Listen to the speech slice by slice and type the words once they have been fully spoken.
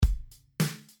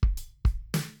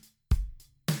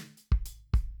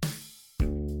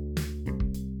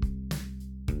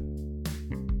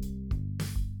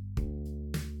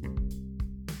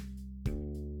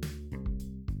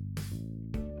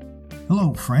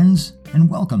Hello, friends, and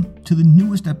welcome to the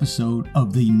newest episode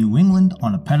of the New England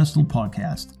on a Pedestal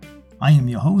podcast. I am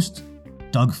your host,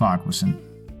 Doug Farquharson.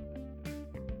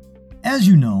 As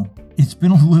you know, it's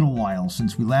been a little while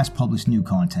since we last published new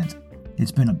content.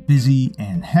 It's been a busy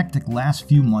and hectic last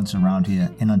few months around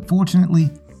here, and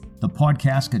unfortunately, the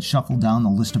podcast got shuffled down the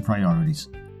list of priorities.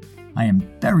 I am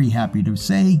very happy to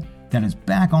say that it's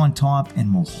back on top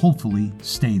and will hopefully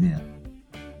stay there.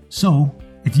 So,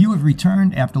 if you have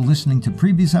returned after listening to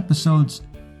previous episodes,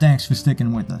 thanks for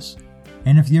sticking with us.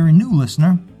 And if you're a new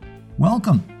listener,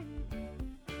 welcome.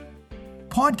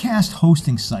 Podcast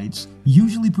hosting sites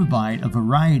usually provide a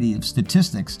variety of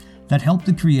statistics that help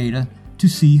the creator to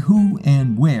see who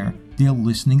and where their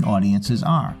listening audiences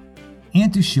are,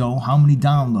 and to show how many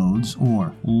downloads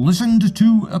or listened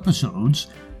to episodes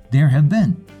there have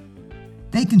been.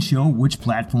 They can show which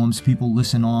platforms people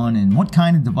listen on and what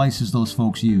kind of devices those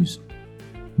folks use.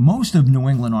 Most of New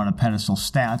England on a Pedestal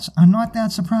stats are not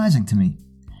that surprising to me.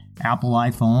 Apple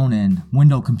iPhone and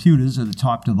Windows computers are the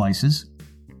top devices.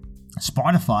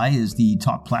 Spotify is the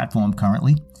top platform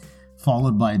currently,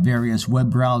 followed by various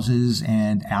web browsers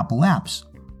and Apple apps.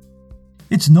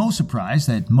 It's no surprise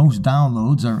that most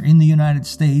downloads are in the United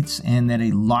States and that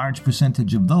a large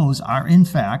percentage of those are in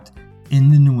fact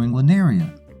in the New England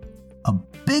area. A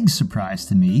big surprise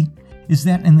to me is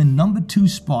that in the number 2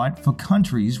 spot for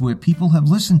countries where people have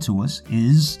listened to us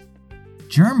is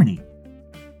Germany.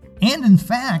 And in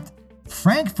fact,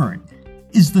 Frankfurt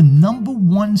is the number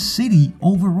 1 city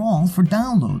overall for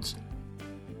downloads.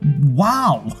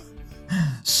 Wow!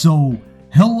 So,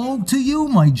 hello to you,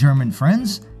 my German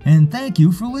friends, and thank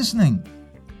you for listening.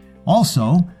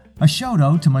 Also, a shout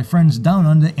out to my friends down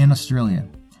under in Australia.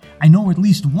 I know at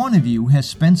least one of you has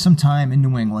spent some time in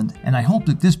New England, and I hope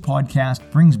that this podcast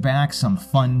brings back some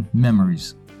fun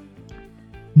memories.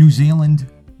 New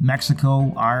Zealand,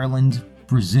 Mexico, Ireland,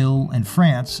 Brazil, and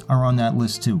France are on that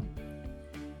list too.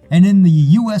 And in the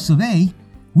US of A,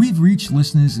 we've reached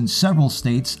listeners in several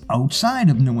states outside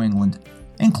of New England,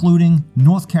 including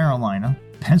North Carolina,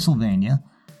 Pennsylvania,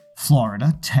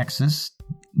 Florida, Texas,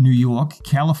 New York,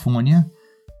 California,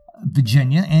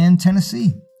 Virginia, and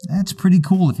Tennessee. That's pretty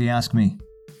cool if you ask me.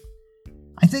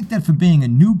 I think that for being a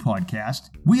new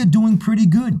podcast, we are doing pretty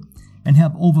good and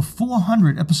have over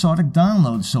 400 episodic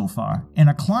downloads so far and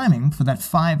are climbing for that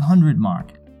 500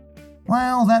 mark.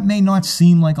 While that may not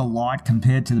seem like a lot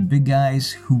compared to the big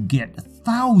guys who get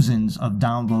thousands of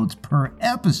downloads per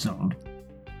episode,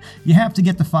 you have to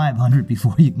get to 500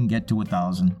 before you can get to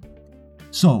 1,000.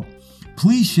 So,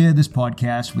 please share this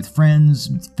podcast with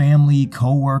friends, family,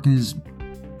 co-workers,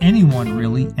 anyone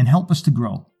really, and help us to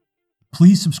grow.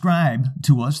 Please subscribe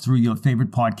to us through your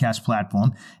favorite podcast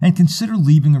platform and consider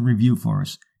leaving a review for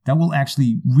us. That will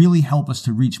actually really help us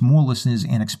to reach more listeners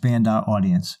and expand our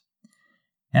audience.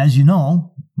 As you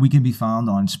know, we can be found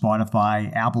on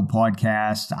Spotify, Apple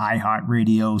Podcasts,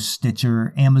 iHeartRadio,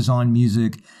 Stitcher, Amazon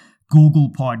Music,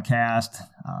 Google Podcast,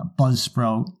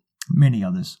 Buzzsprout, many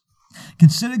others.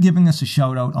 Consider giving us a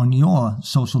shout out on your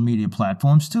social media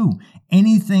platforms too.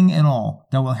 Anything at all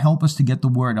that will help us to get the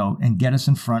word out and get us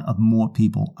in front of more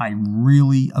people. I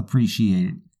really appreciate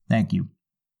it. Thank you.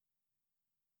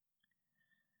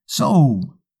 So,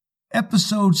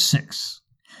 episode 6.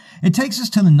 It takes us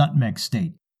to the Nutmeg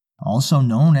State, also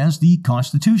known as the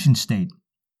Constitution State,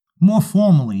 more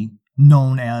formally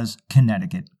known as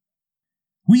Connecticut.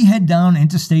 We head down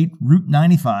Interstate Route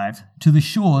 95 to the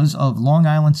shores of Long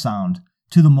Island Sound,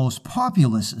 to the most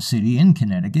populous city in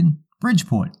Connecticut,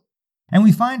 Bridgeport, and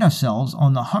we find ourselves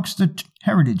on the Huckster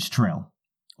Heritage Trail,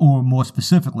 or more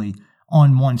specifically,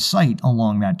 on one site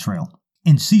along that trail,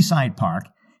 in Seaside Park,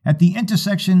 at the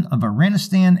intersection of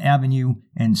Aranistan Avenue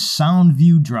and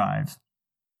Soundview Drive.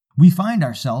 We find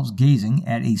ourselves gazing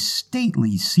at a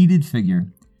stately seated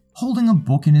figure, holding a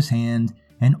book in his hand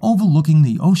and overlooking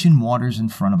the ocean waters in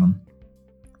front of him.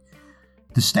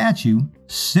 The statue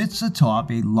sits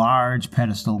atop a large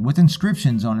pedestal with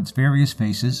inscriptions on its various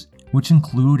faces, which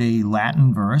include a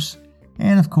Latin verse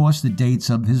and, of course, the dates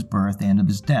of his birth and of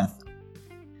his death.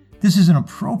 This is an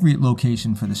appropriate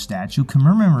location for the statue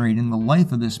commemorating the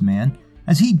life of this man,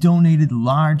 as he donated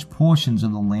large portions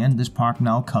of the land this park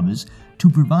now covers to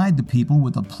provide the people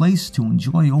with a place to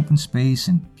enjoy open space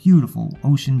and beautiful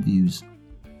ocean views.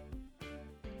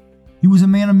 He was a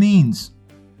man of means,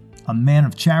 a man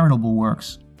of charitable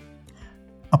works,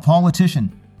 a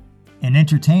politician, an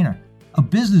entertainer, a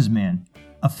businessman,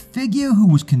 a figure who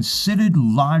was considered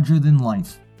larger than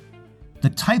life,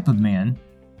 the type of man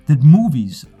that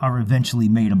movies are eventually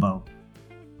made about.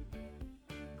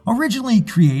 Originally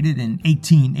created in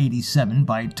 1887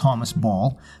 by Thomas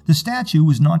Ball, the statue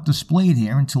was not displayed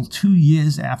here until 2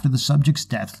 years after the subject's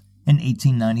death in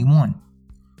 1891.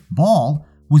 Ball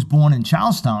was born in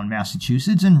Charlestown,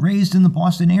 Massachusetts, and raised in the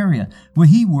Boston area, where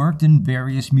he worked in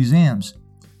various museums.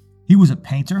 He was a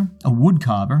painter, a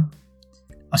woodcarver,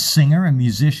 a singer, a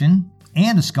musician,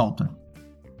 and a sculptor.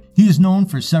 He is known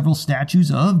for several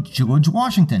statues of George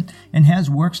Washington and has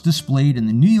works displayed in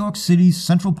the New York City's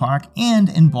Central Park and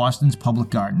in Boston's public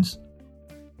gardens.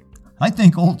 I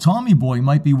think old Tommy Boy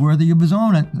might be worthy of his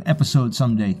own episode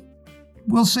someday.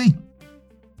 We'll see.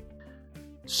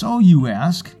 So you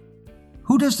ask,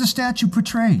 who does the statue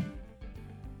portray?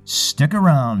 Stick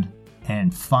around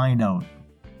and find out.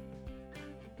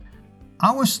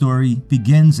 Our story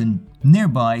begins in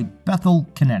nearby Bethel,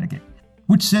 Connecticut,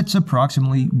 which sits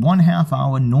approximately 1/2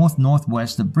 hour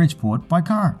north-northwest of Bridgeport by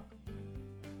car.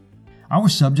 Our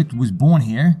subject was born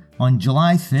here on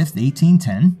July 5th,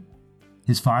 1810.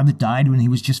 His father died when he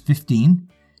was just 15,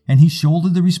 and he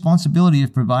shouldered the responsibility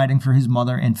of providing for his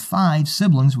mother and 5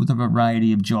 siblings with a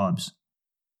variety of jobs.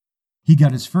 He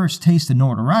got his first taste of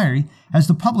notoriety as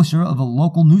the publisher of a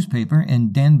local newspaper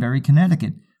in Danbury,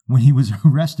 Connecticut, when he was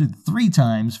arrested 3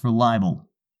 times for libel.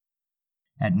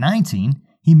 At 19,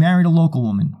 he married a local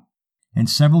woman, and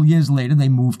several years later they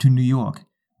moved to New York,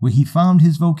 where he found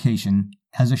his vocation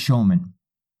as a showman.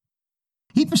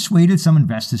 He persuaded some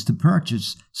investors to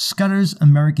purchase Scudder's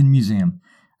American Museum,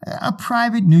 a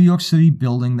private New York City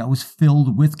building that was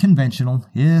filled with conventional,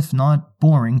 if not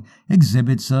boring,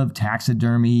 exhibits of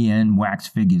taxidermy and wax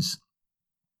figures.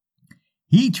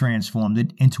 He transformed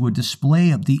it into a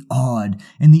display of the odd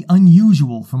and the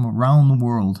unusual from around the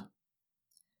world.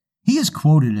 He is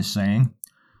quoted as saying,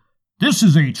 "This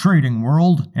is a trading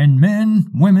world, and men,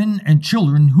 women, and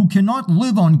children who cannot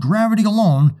live on gravity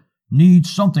alone need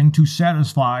something to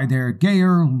satisfy their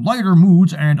gayer, lighter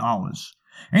moods and ours.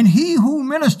 And he who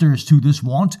ministers to this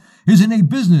want is in a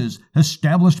business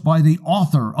established by the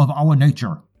author of our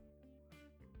nature."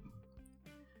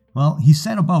 Well, he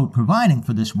set about providing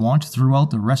for this want throughout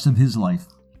the rest of his life.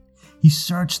 He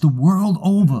searched the world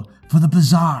over for the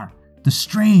bizarre, the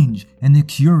strange, and the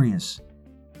curious,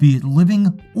 be it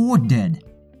living or dead,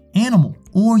 animal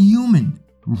or human,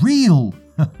 real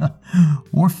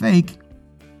or fake.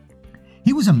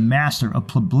 He was a master of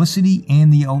publicity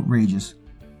and the outrageous.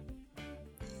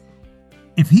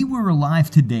 If he were alive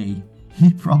today,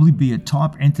 he'd probably be a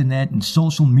top internet and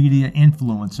social media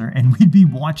influencer, and we'd be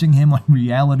watching him on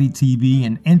reality TV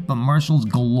and infomercials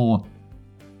galore.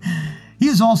 He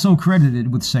is also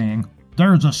credited with saying,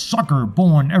 "There's a sucker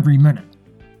born every minute."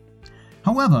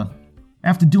 However,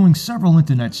 after doing several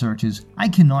internet searches, I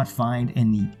cannot find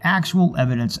any actual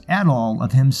evidence at all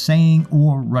of him saying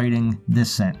or writing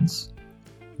this sentence.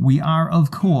 We are,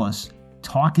 of course,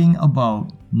 talking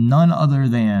about none other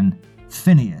than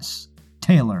Phineas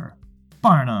Taylor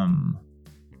Barnum,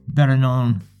 better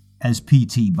known as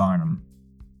P.T. Barnum.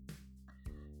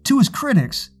 To his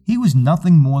critics, he was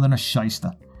nothing more than a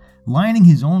shyster, lining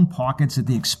his own pockets at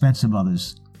the expense of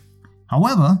others.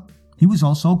 However, he was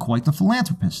also quite the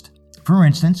philanthropist. For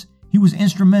instance, he was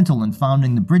instrumental in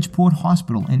founding the Bridgeport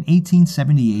Hospital in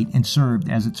 1878 and served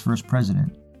as its first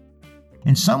president.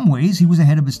 In some ways, he was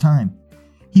ahead of his time.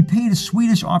 He paid a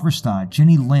Swedish opera star,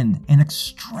 Jenny Lind, an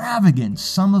extravagant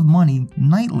sum of money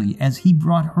nightly as he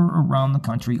brought her around the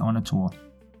country on a tour.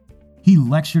 He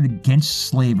lectured against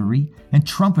slavery and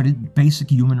trumpeted basic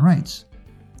human rights,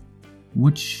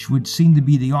 which would seem to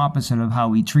be the opposite of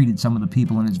how he treated some of the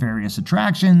people in his various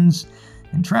attractions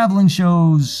and traveling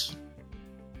shows.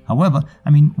 However,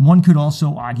 one could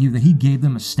also argue that he gave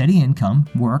them a steady income,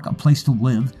 work, a place to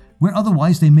live, where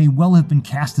otherwise they may well have been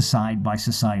cast aside by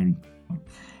society.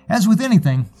 As with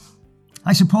anything,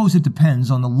 I suppose it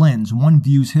depends on the lens one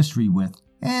views history with,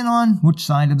 and on which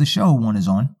side of the show one is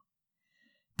on.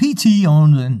 P.T.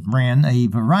 owned and ran a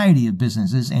variety of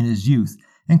businesses in his youth,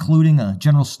 including a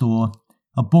general store,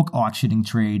 a book auctioning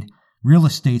trade, real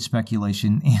estate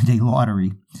speculation, and a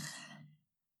lottery.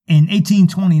 In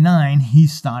 1829, he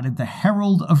started the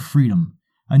Herald of Freedom,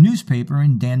 a newspaper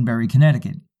in Danbury,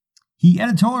 Connecticut. He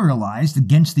editorialized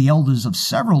against the elders of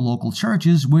several local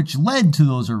churches, which led to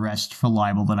those arrests for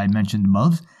libel that I mentioned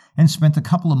above, and spent a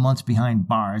couple of months behind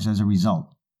bars as a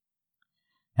result.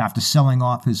 After selling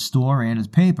off his store and his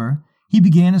paper, he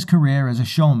began his career as a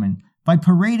showman by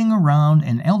parading around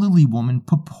an elderly woman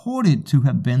purported to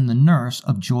have been the nurse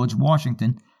of George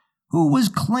Washington, who was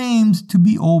claimed to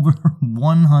be over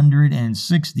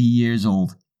 160 years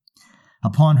old.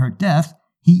 Upon her death,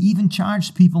 he even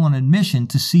charged people an admission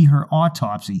to see her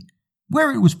autopsy,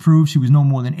 where it was proved she was no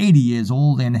more than 80 years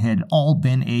old and had all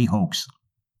been a hoax.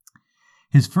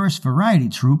 His first variety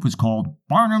troupe was called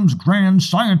Barnum's Grand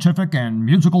Scientific and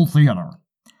Musical Theater,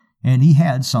 and he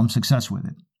had some success with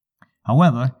it.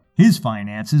 However, his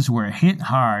finances were hit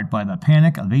hard by the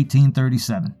Panic of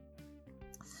 1837.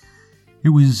 It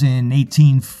was in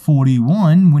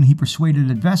 1841 when he persuaded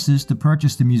investors to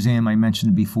purchase the museum I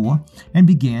mentioned before and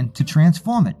began to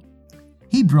transform it.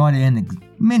 He brought in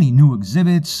many new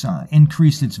exhibits,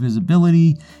 increased its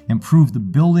visibility, improved the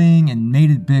building, and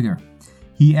made it bigger.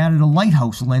 He added a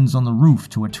lighthouse lens on the roof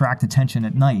to attract attention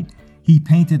at night. He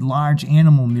painted large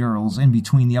animal murals in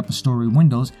between the upper-story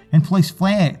windows and placed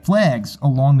flags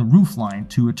along the roofline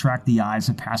to attract the eyes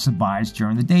of passersby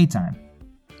during the daytime.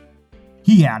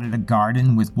 He added a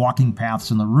garden with walking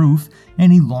paths on the roof,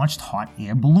 and he launched hot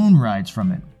air balloon rides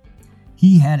from it.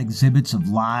 He had exhibits of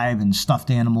live and stuffed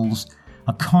animals,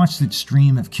 a constant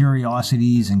stream of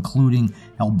curiosities including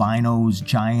albinos,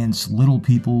 giants, little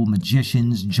people,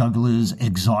 magicians, jugglers,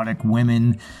 exotic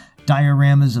women,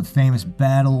 dioramas of famous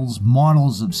battles,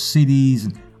 models of cities,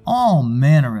 and all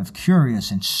manner of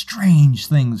curious and strange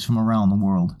things from around the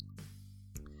world.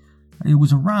 It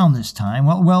was around this time,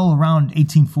 around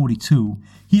 1842,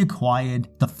 he acquired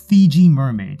the Fiji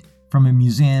Mermaid from a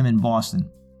museum in Boston.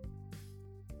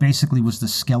 Basically was the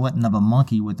skeleton of a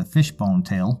monkey with a fishbone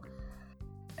tail.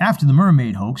 After the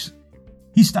mermaid hoax,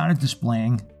 he started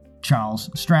displaying Charles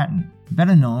Stratton,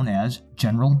 better known as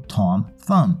General Tom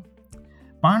Thumb.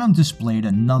 Barnum displayed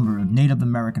a number of Native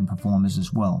American performers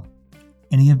as well,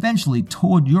 and he eventually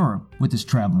toured Europe with his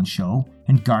traveling show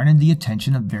and garnered the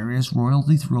attention of various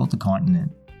royalty throughout the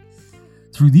continent.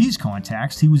 Through these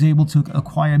contacts, he was able to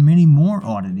acquire many more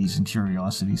oddities and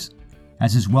curiosities.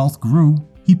 As his wealth grew,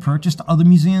 he purchased other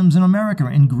museums in America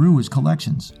and grew his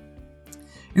collections.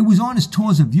 It was on his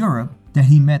tours of Europe that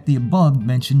he met the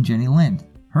above-mentioned Jenny Lind.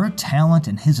 Her talent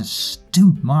and his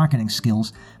astute marketing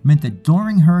skills meant that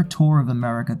during her tour of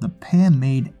America, the pair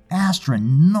made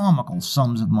astronomical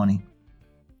sums of money.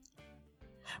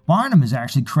 Barnum is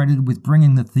actually credited with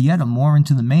bringing the theater more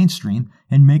into the mainstream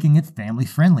and making it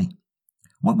family-friendly.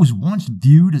 What was once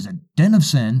viewed as a den of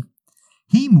sin,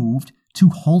 he moved to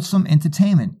wholesome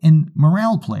entertainment in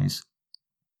morale plays.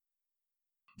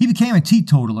 He became a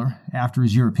teetotaler after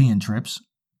his European trips.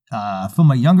 For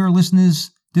my younger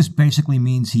listeners, this basically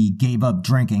means he gave up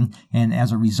drinking and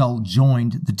as a result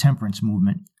joined the temperance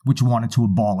movement, which wanted to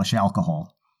abolish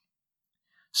alcohol.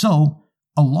 So,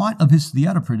 a lot of his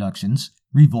theater productions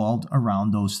revolved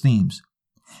around those themes.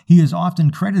 He is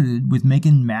often credited with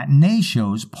making matinee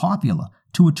shows popular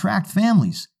to attract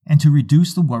families and to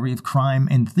reduce the worry of crime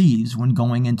and thieves when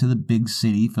going into the big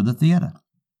city for the theater.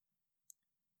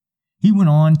 He went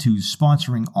on to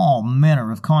sponsoring all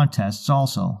manner of contests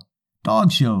also.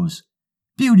 Dog shows,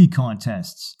 beauty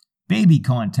contests, baby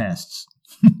contests,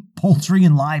 poultry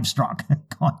and livestock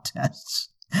contests,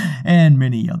 and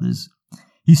many others.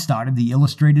 He started the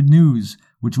Illustrated News,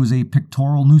 which was a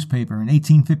pictorial newspaper in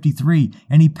 1853,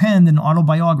 and he penned an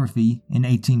autobiography in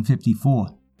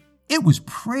 1854. It was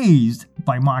praised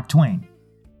by Mark Twain,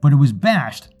 but it was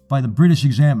bashed by the British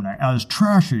Examiner as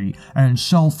trashy and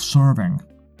self-serving.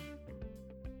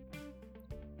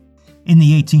 In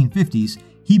the 1850s,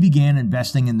 he began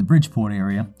investing in the Bridgeport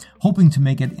area, hoping to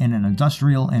make it an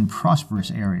industrial and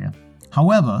prosperous area.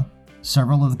 However,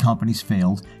 several of the companies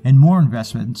failed, and more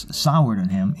investments soured on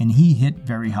him, and he hit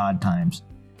very hard times.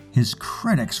 His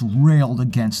critics railed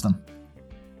against him.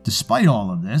 Despite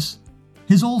all of this,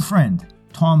 his old friend,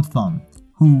 Tom Thumb,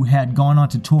 who had gone on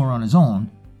to tour on his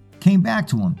own, came back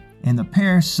to him, and the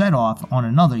pair set off on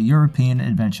another European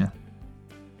adventure.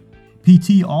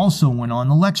 P.T. also went on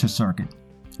the lecture circuit,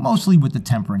 mostly with the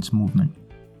temperance movement.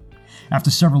 After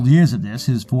several years of this,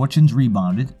 his fortunes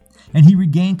rebounded, and he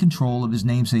regained control of his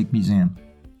namesake museum.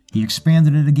 He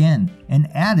expanded it again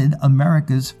and added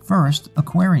America's first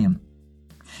aquarium.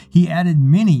 He added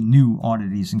many new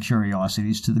oddities and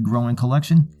curiosities to the growing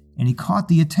collection, and he caught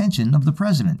the attention of the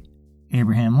president,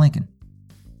 Abraham Lincoln.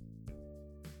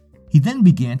 He then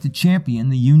began to champion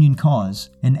the Union cause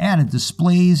and added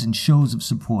displays and shows of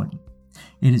support.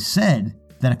 It is said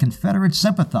that a Confederate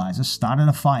sympathizer started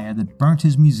a fire that burnt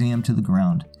his museum to the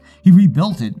ground. He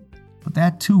rebuilt it, but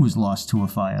that too was lost to a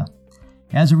fire.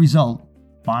 As a result,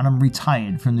 Barnum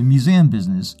retired from the museum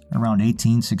business around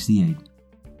 1868.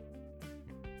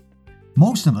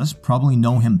 Most of us probably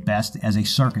know him best as a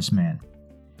circus man.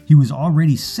 He was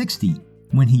already 60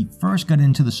 when he first got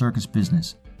into the circus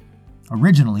business.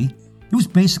 Originally, it was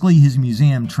basically his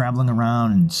museum traveling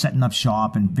around and setting up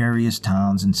shop in various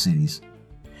towns and cities.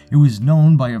 It was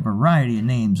known by a variety of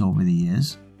names over the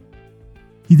years.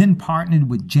 He then partnered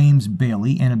with James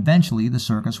Bailey, and eventually the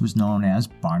circus was known as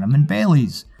Barnum and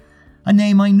Bailey's. a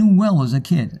name I knew well as a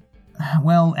kid.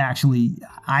 Well, actually,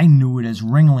 I knew it as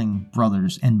Ringling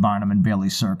Brothers and Barnum and Bailey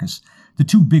Circus. The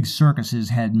two big circuses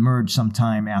had merged some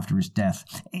time after his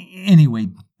death. Anyway,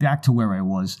 back to where I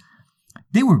was.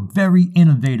 They were very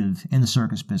innovative in the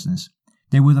circus business.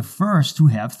 They were the first to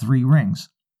have 3 rings,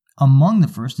 among the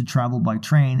first to travel by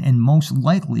train, and most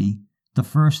likely the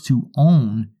first to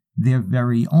own their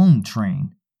very own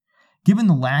train. Given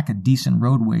the lack of decent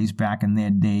roadways back in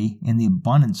their day and the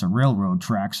abundance of railroad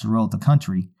tracks throughout the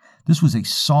country, this was a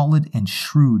solid and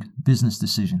shrewd business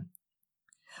decision.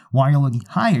 While he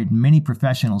hired many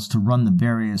professionals to run the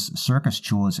various circus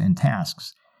chores and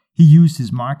tasks, he used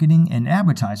his marketing and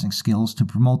advertising skills to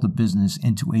promote the business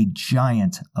into a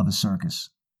giant of a circus.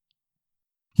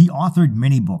 He authored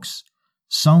many books.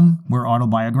 Some were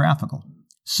autobiographical.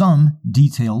 Some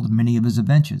detailed many of his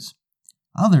adventures.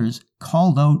 Others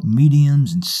called out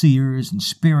mediums and seers and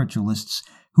spiritualists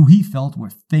who he felt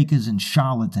were fakers and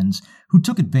charlatans who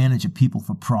took advantage of people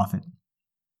for profit.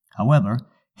 However,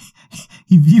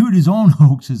 he viewed his own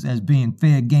hoaxes as being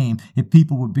fair game if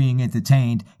people were being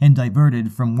entertained and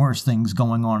diverted from worse things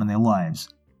going on in their lives.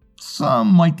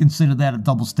 Some might consider that a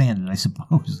double standard, I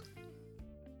suppose.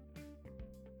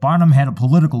 Barnum had a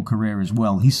political career as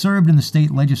well. He served in the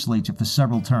state legislature for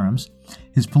several terms.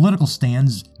 His political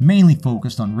stands mainly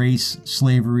focused on race,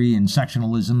 slavery, and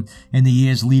sectionalism in the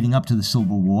years leading up to the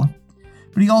Civil War.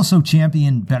 But he also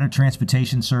championed better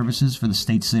transportation services for the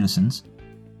state's citizens.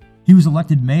 He was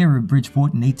elected mayor of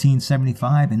Bridgeport in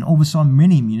 1875 and oversaw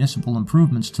many municipal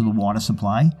improvements to the water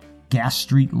supply, gas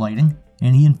street lighting,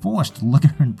 and he enforced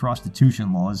liquor and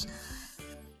prostitution laws.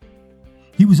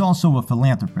 He was also a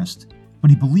philanthropist,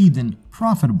 but he believed in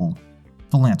profitable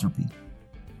philanthropy.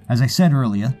 As I said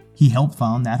earlier, he helped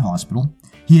found that hospital.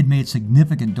 He had made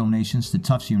significant donations to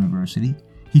Tufts University.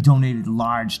 He donated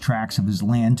large tracts of his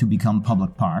land to become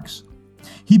public parks.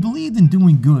 He believed in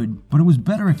doing good, but it was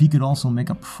better if he could also make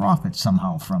a profit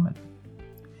somehow from it.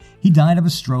 He died of a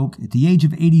stroke at the age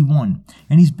of 81,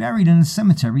 and he's buried in a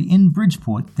cemetery in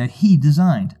Bridgeport that he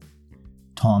designed.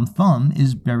 Tom Thumb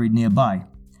is buried nearby.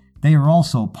 They are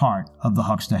also part of the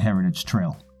Huckster Heritage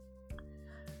Trail.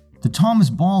 The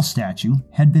Thomas Ball statue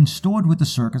had been stored with the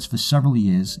circus for several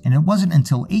years, and it wasn't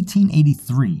until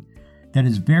 1883 that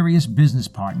his various business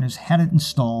partners had it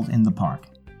installed in the park.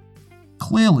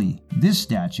 Clearly, this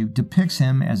statue depicts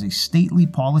him as a stately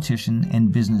politician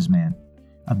and businessman,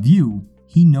 a view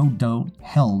he no doubt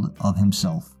held of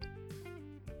himself.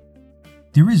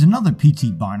 There is another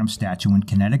P.T. Barnum statue in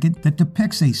Connecticut that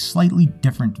depicts a slightly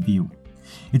different view.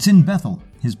 It's in Bethel,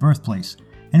 his birthplace,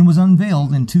 and was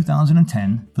unveiled in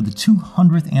 2010 for the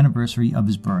 200th anniversary of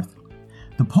his birth.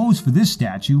 The pose for this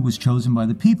statue was chosen by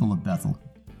the people of Bethel.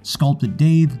 Sculptor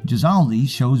Dave Gisaldi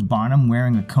shows Barnum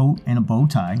wearing a coat and a bow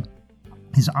tie,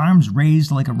 his arms raised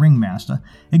like a ringmaster,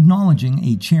 acknowledging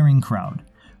a cheering crowd,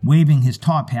 waving his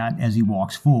top hat as he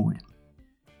walks forward.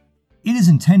 It is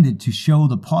intended to show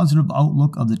the positive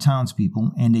outlook of the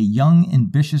townspeople and a young,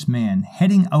 ambitious man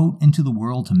heading out into the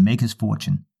world to make his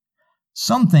fortune.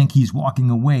 Some think he's walking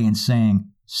away and saying,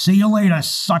 "See you later,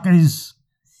 suckers!"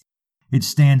 It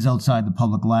stands outside the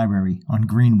public library on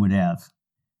Greenwood Ave.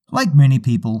 Like many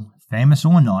people, famous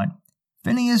or not,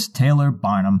 Phineas Taylor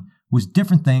Barnum was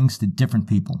different things to different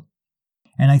people.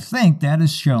 And I think that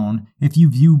is shown if you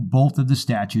view both of the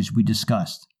statues we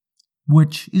discussed.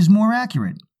 Which is more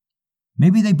accurate?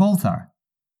 Maybe they both are.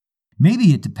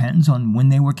 Maybe it depends on when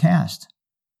they were cast.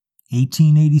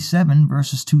 1887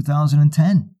 versus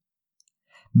 2010.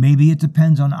 Maybe it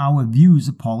depends on our views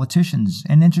of politicians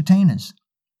and entertainers.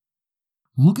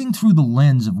 Looking through the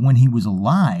lens of when he was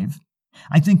alive,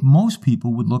 I think most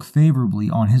people would look favorably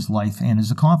on his life and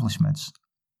his accomplishments.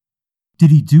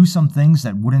 Did he do some things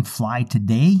that wouldn't fly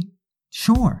today?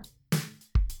 Sure.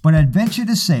 But I'd venture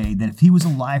to say that if he was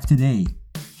alive today,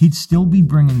 he'd still be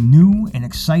bringing new and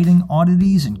exciting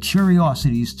oddities and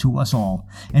curiosities to us all,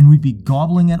 and we'd be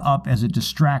gobbling it up as a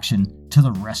distraction to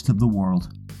the rest of the world.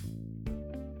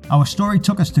 Our story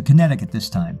took us to Connecticut this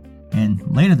time, and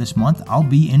later this month I'll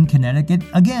be in Connecticut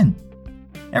again.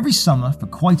 Every summer for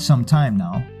quite some time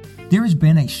now, there has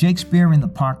been a Shakespeare in the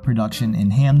Park production in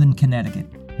Hamden, Connecticut,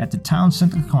 at the Town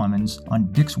Center Commons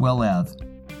on Dixwell Ave.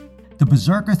 The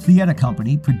Berserker Theater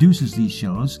Company produces these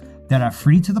shows that are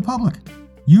free to the public,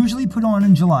 usually put on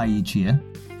in July each year.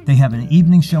 They have an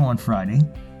evening show on Friday,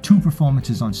 2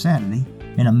 performances on Saturday,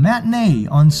 and a matinee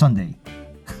on Sunday.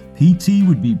 PT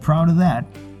would be proud of that.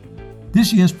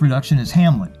 This year's production is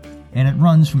Hamlet, and it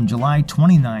runs from July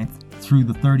 29th through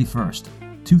the 31st,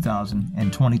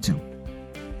 2022.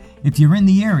 If you're in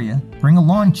the area, bring a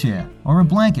lawn chair or a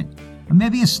blanket, or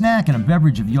maybe a snack and a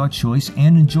beverage of your choice,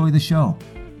 and enjoy the show.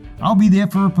 I'll be there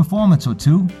for a performance or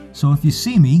two, so if you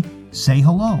see me, say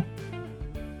hello.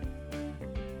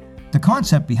 The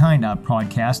concept behind our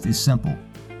podcast is simple.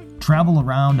 Travel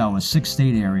around our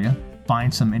 6-state area,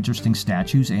 find some interesting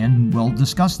statues, and we'll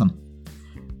discuss them.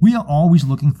 We are always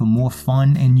looking for more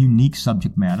fun and unique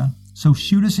subject matter, so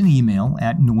shoot us an email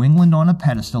at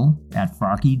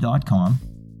newenglandonapedestal@farkey.com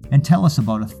and tell us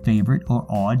about a favorite or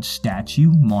odd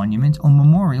statue, monument, or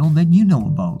memorial that you know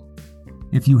about.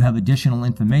 If you have additional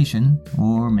information,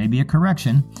 or maybe a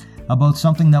correction, about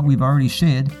something that we've already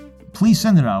shared, please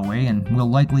send it our way and we'll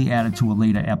likely add it to a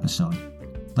later episode.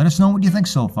 Let us know what you think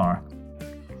so far.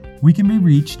 We can be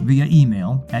reached via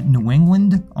email at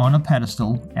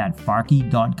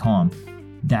newenglandonapedestal@farkey.com.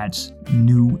 That's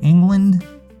New England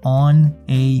on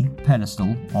a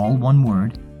pedestal, all one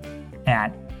word,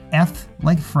 at F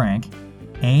like Frank,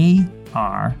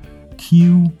 ARQIE.com.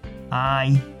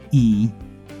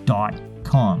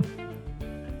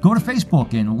 Go to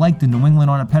Facebook and like the New England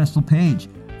on a Pedestal page.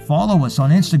 Follow us on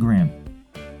Instagram.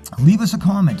 Leave us a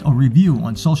comment or review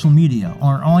on social media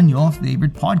or on your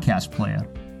favorite podcast player.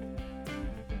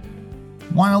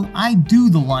 While I do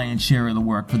the lion's share of the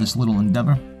work for this little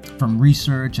endeavor, from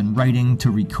research and writing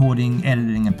to recording,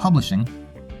 editing, and publishing,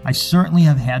 I certainly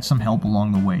have had some help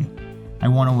along the way. I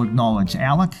want to acknowledge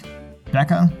Alec,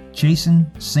 Becca,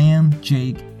 Jason, Sam,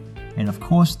 Jake, and of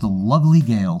course the lovely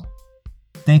Gail.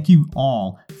 Thank you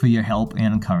all for your help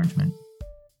and encouragement.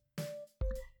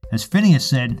 As Phineas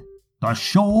said, the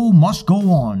show must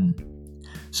go on.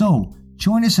 So,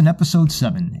 join us in episode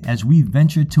 7 as we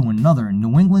venture to another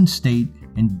New England state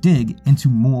and dig into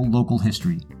more local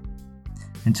history.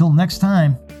 Until next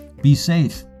time, be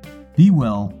safe, be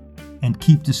well, and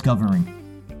keep discovering.